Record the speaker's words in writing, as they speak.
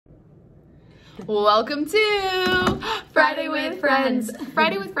Welcome to Friday with Friends.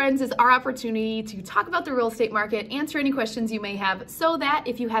 Friday with Friends is our opportunity to talk about the real estate market, answer any questions you may have, so that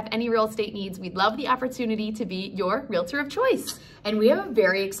if you have any real estate needs, we'd love the opportunity to be your realtor of choice. And we have a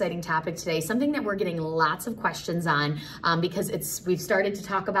very exciting topic today, something that we're getting lots of questions on because we've started to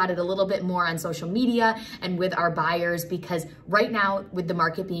talk about it a little bit more on social media and with our buyers, because right now with the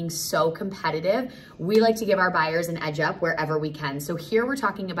market being so competitive, we like to give our buyers an edge up wherever we can. So here we're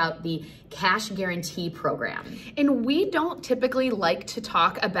talking about the cash guarantee program. And we don't typically like to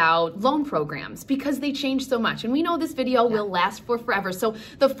talk about loan programs because they change so much. And we know this video will last for forever. So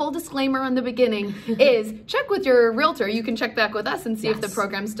the full disclaimer in the beginning is check with your realtor. You can check back with us and see if the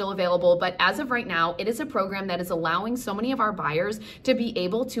program's still available. But as of right now, it is a program that is allowing so many of our buyers to be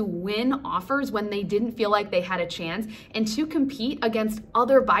able to win offers when they didn't feel like they had a chance, and to compete against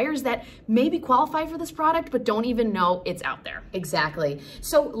other buyers that maybe qualify for this product but don't even know it's out there. Exactly.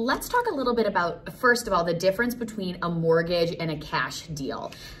 So let's talk a little bit about, first of all, the difference between a mortgage and a cash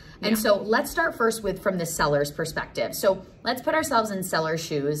deal. And so let's start first from the seller's perspective. So let's put ourselves in seller's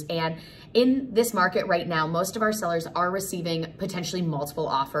shoes. And in this market right now, most of our sellers are receiving potentially multiple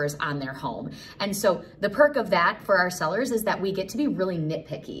offers on their home. And so the perk of that for our sellers is that we get to be really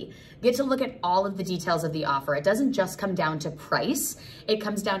nitpicky, get to look at all of the details of the offer. It doesn't just come down to price. It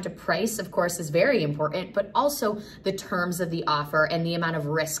comes down to price, of course, is very important, but also the terms of the offer and the amount of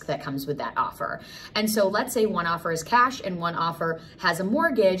risk that comes with that offer. And so let's say one offer is cash and one offer has a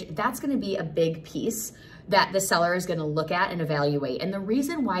mortgage. That's going to be a big piece that the seller is going to look at and evaluate. And the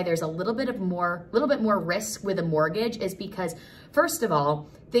reason why there's a little bit more risk with a mortgage is because, first of all,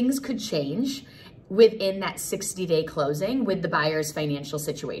 things could change within that 60-day closing with the buyer's financial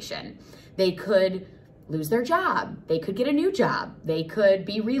situation. They could lose their job. They could get a new job. They could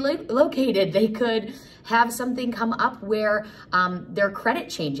be relocated. They could have something come up where their credit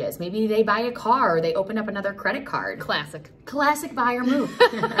changes. Maybe they buy a car or they open up another credit card. Classic buyer move.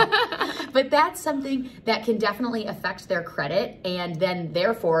 But that's something that can definitely affect their credit and then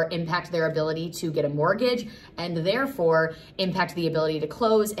therefore impact their ability to get a mortgage and therefore impact the ability to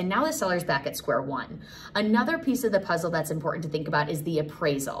close. And now the seller's back at square one. Another piece of the puzzle that's important to think about is the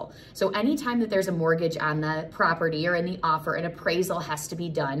appraisal. So anytime that there's a mortgage on the property or in the offer, an appraisal has to be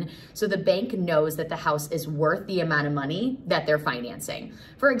done so the bank knows that the house is worth the amount of money that they're financing.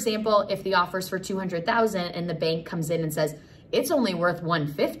 For example, if the offer's for $200,000 and the bank comes in and says, it's only worth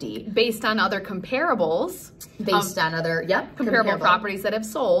 $150,000 based on other comparables, comparable properties that have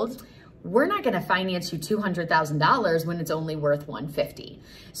sold, we're not going to finance you $200,000 when it's only worth $150,000.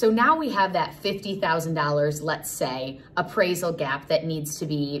 So now we have that $50,000, let's say, appraisal gap that needs to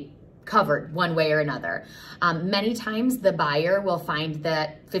be covered one way or another. Many times the buyer will find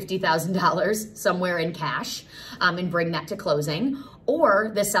that $50,000 somewhere in cash and bring that to closing,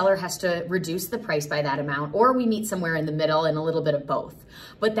 or the seller has to reduce the price by that amount, or we meet somewhere in the middle and a little bit of both.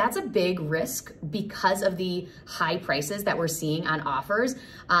 But that's a big risk because of the high prices that we're seeing on offers,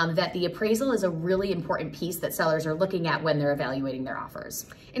 that the appraisal is a really important piece that sellers are looking at when they're evaluating their offers.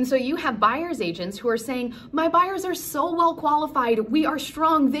 And so you have buyer's agents who are saying, my buyers are so well qualified. We are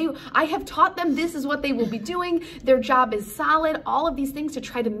strong. I have taught them this is what they will be doing. Their job is solid, all of these things to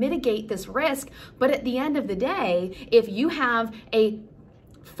try to mitigate this risk. But at the end of the day, if you have a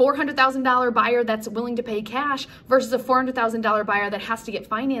 $400,000 buyer that's willing to pay cash versus a $400,000 buyer that has to get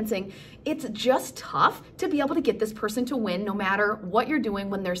financing, it's just tough to be able to get this person to win no matter what you're doing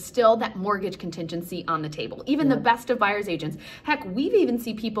when there's still that mortgage contingency on the table. Even the best of buyer's agents. Heck, we've even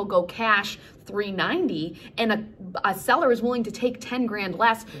seen people go cash $390 and a seller is willing to take 10 grand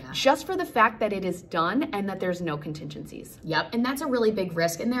less just for the fact that it is done and that there's no contingencies. Yep, and that's a really big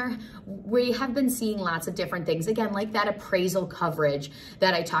risk. And we have been seeing lots of different things, again, like that appraisal coverage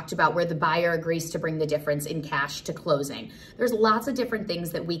that I talked about where the buyer agrees to bring the difference in cash to closing. There's lots of different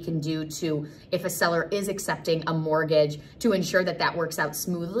things that we can do to, if a seller is accepting a mortgage, to ensure that that works out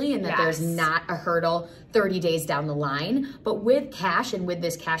smoothly and that there's not a hurdle 30 days down the line. But with cash and with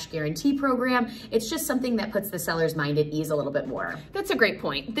this cash guarantee program, it's just something that puts the seller's mind at ease a little bit more. That's a great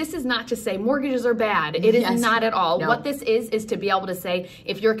point. This is not to say mortgages are bad. It is not at all. No. What this is to be able to say,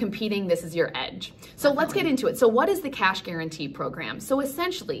 if you're competing, this is your edge. So let's get into it. So what is the cash guarantee program? So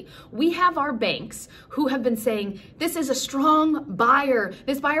essentially, we have our banks who have been saying, this is a strong buyer.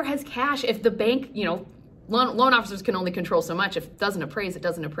 This buyer has cash. If the bank, loan officers can only control so much. If it doesn't appraise, it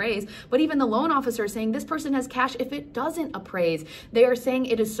doesn't appraise. But even the loan officer is saying this person has cash if it doesn't appraise. They are saying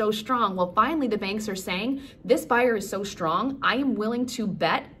it is so strong. Well, finally, the banks are saying this buyer is so strong, I am willing to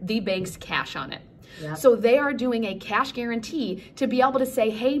bet the bank's cash on it. Yep. So they are doing a cash guarantee to be able to say,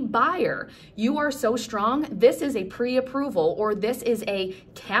 hey, buyer, you are so strong. This is a pre-approval, or this is a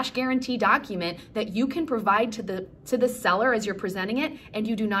cash guarantee document that you can provide to the seller as you're presenting it, and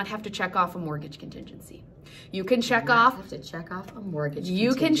you do not have to check off a mortgage contingency. You can check off. Have to check off a mortgage.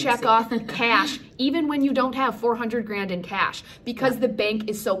 You can check off cash even when you don't have 400 grand in cash, because the bank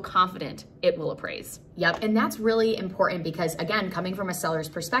is so confident it will appraise. Yep, and that's really important because, again, coming from a seller's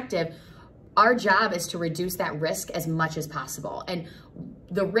perspective, our job is to reduce that risk as much as possible. And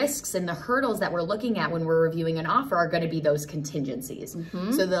the risks and the hurdles that we're looking at when we're reviewing an offer are going to be those contingencies.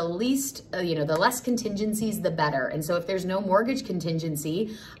 So the least, the less contingencies, the better. And so if there's no mortgage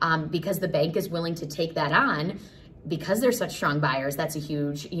contingency, because the bank is willing to take that on, because they're such strong buyers, that's a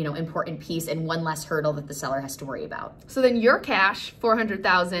huge, important piece and one less hurdle that the seller has to worry about. So then your cash,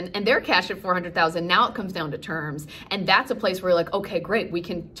 400,000, and their cash at 400,000, now it comes down to terms. And that's a place where you're like, okay, great, we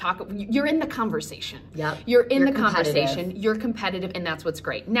can talk. You're in the conversation. Yep. You're in the conversation. You're competitive, and that's what's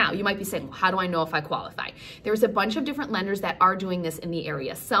great. Now, you might be saying, well, how do I know if I qualify? There's a bunch of different lenders that are doing this in the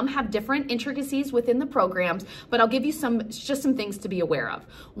area. Some have different intricacies within the programs, but I'll give you just some things to be aware of.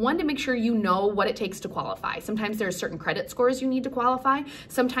 One, to make sure you know what it takes to qualify. Sometimes there's certain credit scores you need to qualify.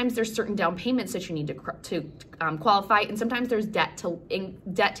 Sometimes there's certain down payments that you need to qualify, and sometimes there's debt to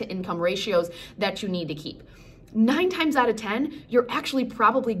income ratios that you need to keep. 9 times out of 10, you're actually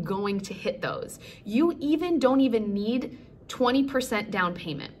probably going to hit those. You don't even need 20% down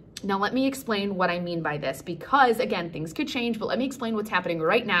payment. Now, let me explain what I mean by this, because again, things could change, but let me explain what's happening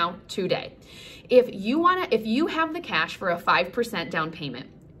right now, today. If you have the cash for a 5% down payment,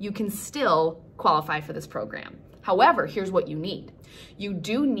 you can still qualify for this program. However, here's what you need. You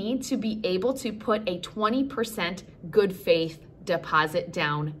do need to be able to put a 20% good faith deposit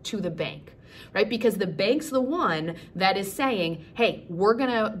down to the bank, right? Because the bank's the one that is saying, hey,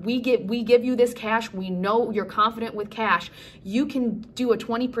 we give you this cash. We know you're confident with cash. You can do a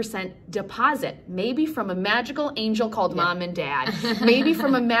 20% deposit, maybe from a magical angel called mom and dad, maybe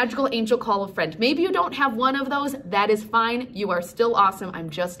from a magical angel called a friend. Maybe you don't have one of those. That is fine. You are still awesome. I'm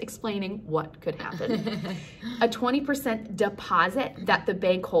just explaining what could happen. A 20% deposit that the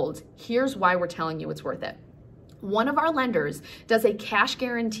bank holds. Here's why we're telling you it's worth it. One of our lenders does a cash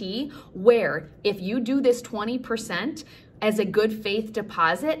guarantee where if you do this 20% as a good faith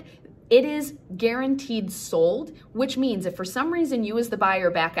deposit, it is guaranteed sold, which means if for some reason you as the buyer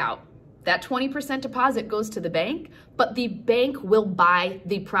back out, that 20% deposit goes to the bank, but the bank will buy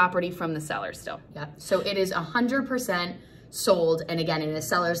the property from the seller still. Yeah. So it is 100% sold. And again, in a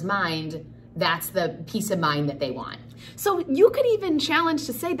seller's mind, that's the peace of mind that they want. So you could even challenge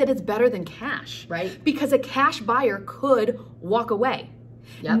to say that it's better than cash, right? Because a cash buyer could walk away.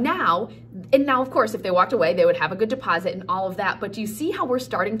 Yep. Now, of course, if they walked away, they would have a good deposit and all of that. But do you see how we're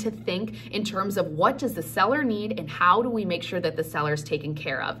starting to think in terms of what does the seller need and how do we make sure that the seller is taken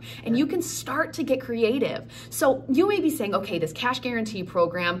care of? And you can start to get creative. So you may be saying, okay, this cash guarantee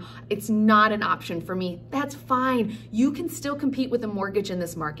program, it's not an option for me. That's fine. You can still compete with a mortgage in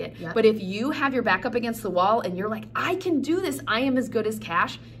this market. Yep. But if you have your back up against the wall and you're like, I can do this, I am as good as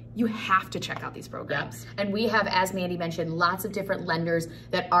cash, you have to check out these programs. Yep. And we have, as Mandy mentioned, lots of different lenders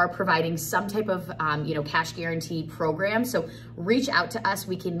that are providing some type of, cash guarantee program. So reach out to us.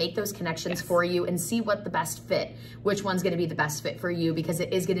 We can make those connections for you and see what the best fit, which one's going to be the best fit for you, because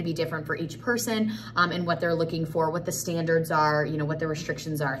it is going to be different for each person and what they're looking for, what the standards are, what the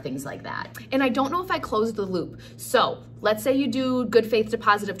restrictions are, things like that. And I don't know if I closed the loop. So let's say you do good faith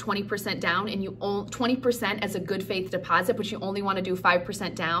deposit of 20% down and you own 20% as a good faith deposit, but you only want to do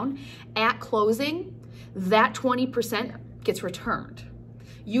 5% down. At closing, that 20% gets returned.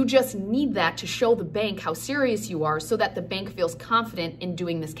 You just need that to show the bank how serious you are so that the bank feels confident in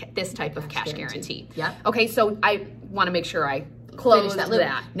doing this type of cash guarantee. Yeah. Okay, so I want to make sure I close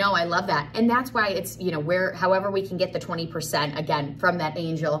that. No, I love that. And that's why it's, however we can get the 20%, again, from that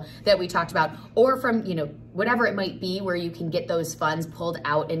angel that we talked about, or from, whatever it might be where you can get those funds pulled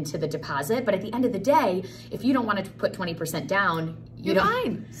out into the deposit. But at the end of the day, if you don't want to put 20% down, you're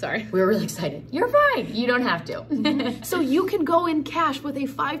fine. Sorry. We were really excited. You're fine. You don't have to. So you can go in cash with a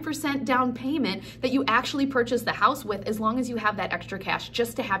 5% down payment that you actually purchase the house with, as long as you have that extra cash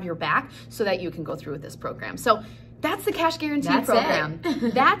just to have your back so that you can go through with this program. So That's the cash guarantee That's program.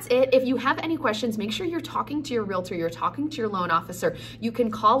 it. That's it. If you have any questions, make sure you're talking to your realtor, you're talking to your loan officer. You can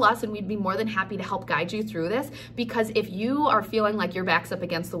call us and we'd be more than happy to help guide you through this, because if you are feeling like your back's up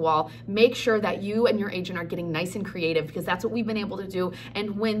against the wall, make sure that you and your agent are getting nice and creative, because that's what we've been able to do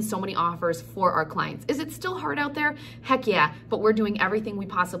and win so many offers for our clients. Is it still hard out there? Heck yeah, but we're doing everything we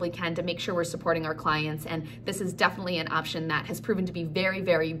possibly can to make sure we're supporting our clients, and this is definitely an option that has proven to be very,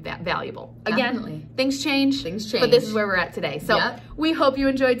 very valuable. Again, Definitely. things change. Things change. But this is where we're at today. So we hope you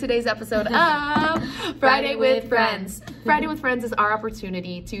enjoyed today's episode of Friday with Friends. Friday with Friends is our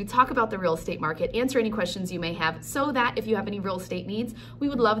opportunity to talk about the real estate market, answer any questions you may have, so that if you have any real estate needs, we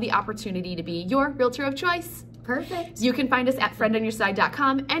would love the opportunity to be your realtor of choice. Perfect. You can find us at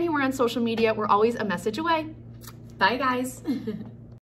friendonyourside.com, anywhere on social media. We're always a message away. Bye, guys.